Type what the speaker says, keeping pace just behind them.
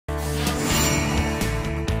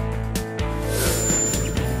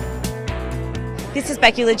This is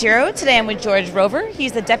Becky Legiro. Today I'm with George Rover.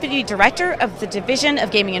 He's the Deputy Director of the Division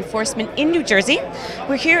of Gaming Enforcement in New Jersey.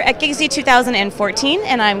 We're here at GIGSY 2014,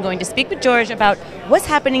 and I'm going to speak with George about what's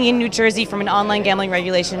happening in New Jersey from an online gambling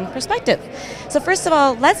regulation perspective. So first of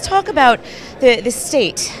all, let's talk about the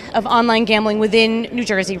state of online gambling within New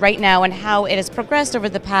Jersey right now and how it has progressed over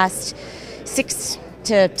the past 6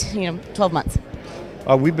 to 12 months.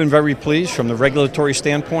 We've been very pleased from the regulatory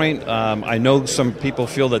standpoint. I know some people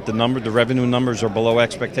feel that the revenue numbers are below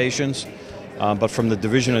expectations, but from the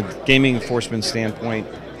Division of Gaming Enforcement standpoint,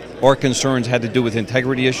 our concerns had to do with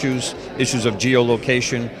integrity issues of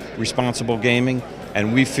geolocation, responsible gaming,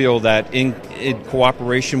 and we feel that in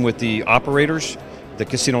cooperation with the operators, the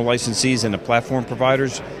casino licensees and the platform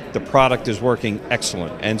providers, the product is working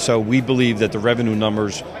excellent. And so we believe that the revenue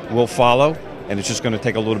numbers will follow, and it's just going to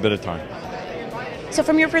take a little bit of time. So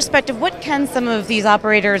from your perspective, what can some of these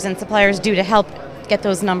operators and suppliers do to help get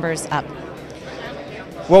those numbers up?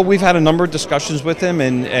 Well, we've had a number of discussions with them,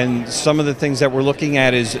 and some of the things that we're looking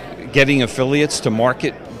at is getting affiliates to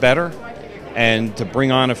market better and to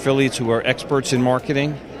bring on affiliates who are experts in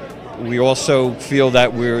marketing. We also feel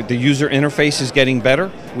that the user interface is getting better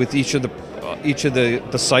with each of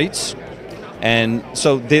the sites, and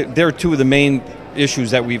so they're two of the main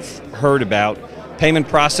issues that we've heard about. Payment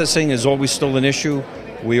processing is always still an issue.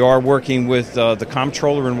 We are working with the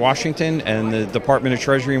comptroller in Washington and the Department of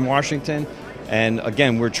Treasury in Washington. And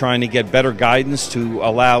again, we're trying to get better guidance to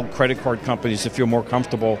allow credit card companies to feel more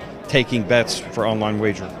comfortable taking bets for online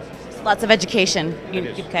wagering. Lots of education.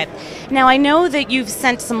 You've got. Now, I know that you've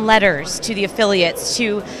sent some letters to the affiliates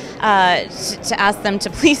to ask them to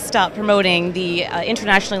please stop promoting the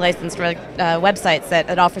internationally licensed websites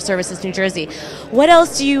that offer services in New Jersey. What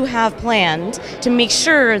else do you have planned to make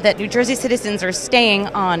sure that New Jersey citizens are staying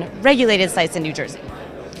on regulated sites in New Jersey?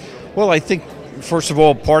 Well, I think, first of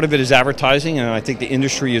all, part of it is advertising, and I think the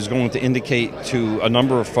industry is going to indicate to a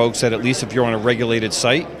number of folks that at least if you're on a regulated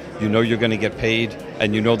site, you know you're going to get paid,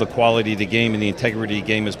 and you know the quality of the game and the integrity of the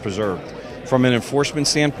game is preserved. From an enforcement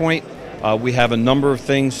standpoint, we have a number of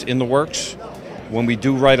things in the works. When we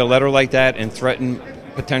do write a letter like that and threaten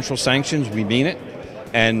potential sanctions, we mean it.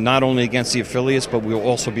 And not only against the affiliates, but we'll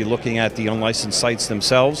also be looking at the unlicensed sites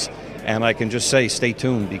themselves. And I can just say, stay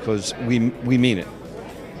tuned, because we mean it.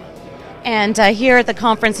 And here at the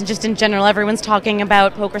conference and just in general, everyone's talking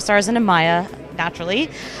about PokerStars and Amaya, naturally.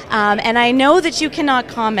 And I know that you cannot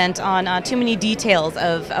comment on too many details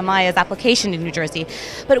of Amaya's application in New Jersey,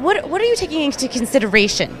 but what are you taking into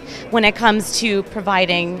consideration when it comes to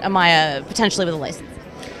providing Amaya potentially with a license?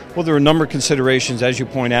 Well, there are a number of considerations. As you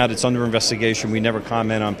point out, it's under investigation. We never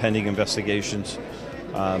comment on pending investigations.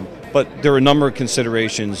 But there are a number of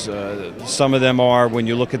considerations. Some of them are, when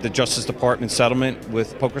you look at the Justice Department settlement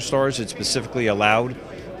with PokerStars, it specifically allowed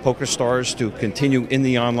PokerStars to continue in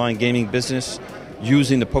the online gaming business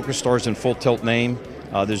using the PokerStars and Full Tilt name.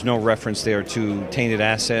 There's no reference there to tainted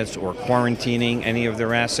assets or quarantining any of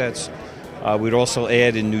their assets. We'd also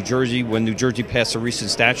add in New Jersey, when New Jersey passed a recent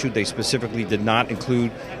statute, they specifically did not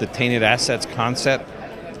include the tainted assets concept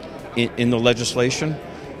in the legislation.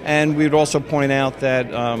 And we'd also point out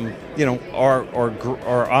that our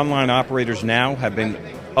online operators now have been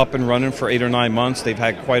up and running for 8 or 9 months. They've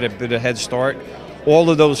had quite a bit of head start. All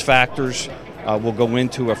of those factors will go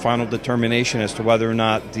into a final determination as to whether or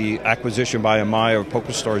not the acquisition by Amaya of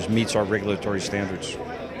PokerStars meets our regulatory standards.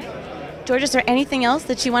 George, is there anything else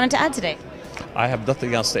that you wanted to add today? I have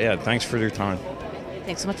nothing else to add. Thanks for your time.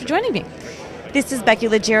 Thanks so much for joining me. This is Becky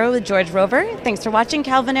Legiro with George Rover. Thanks for watching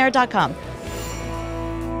CalvinAyre.com.